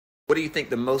What do you think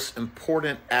the most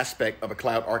important aspect of a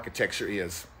cloud architecture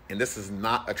is? And this is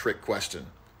not a trick question.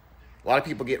 A lot of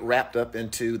people get wrapped up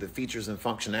into the features and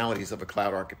functionalities of a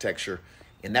cloud architecture,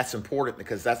 and that's important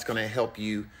because that's going to help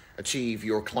you achieve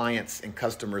your clients' and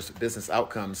customers' business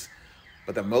outcomes.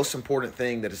 But the most important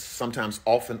thing that is sometimes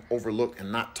often overlooked and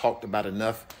not talked about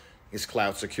enough is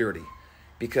cloud security.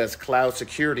 Because cloud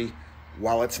security,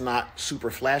 while it's not super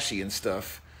flashy and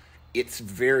stuff, it's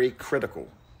very critical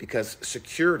because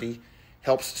security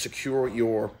helps secure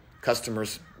your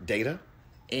customers' data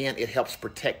and it helps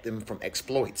protect them from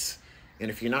exploits. And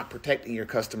if you're not protecting your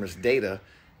customers' data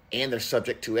and they're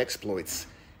subject to exploits,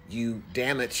 you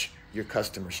damage your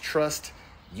customers' trust,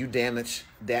 you damage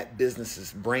that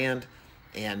business's brand,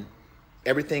 and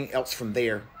everything else from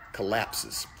there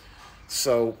collapses.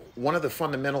 So one of the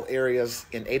fundamental areas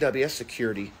in AWS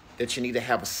security that you need to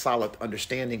have a solid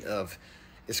understanding of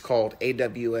is called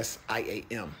AWS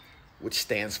IAM, which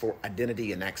stands for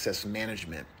Identity and Access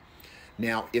Management.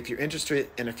 Now, if you're interested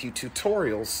in a few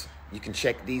tutorials, you can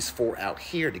check these 4 out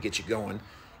here to get you going.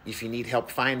 If you need help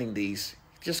finding these,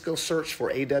 just go search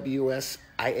for AWS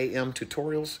IAM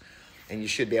tutorials, and you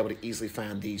should be able to easily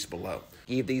find these below.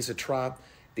 Give these a try.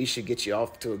 These should get you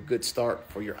off to a good start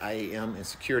for your IAM and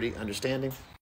security understanding.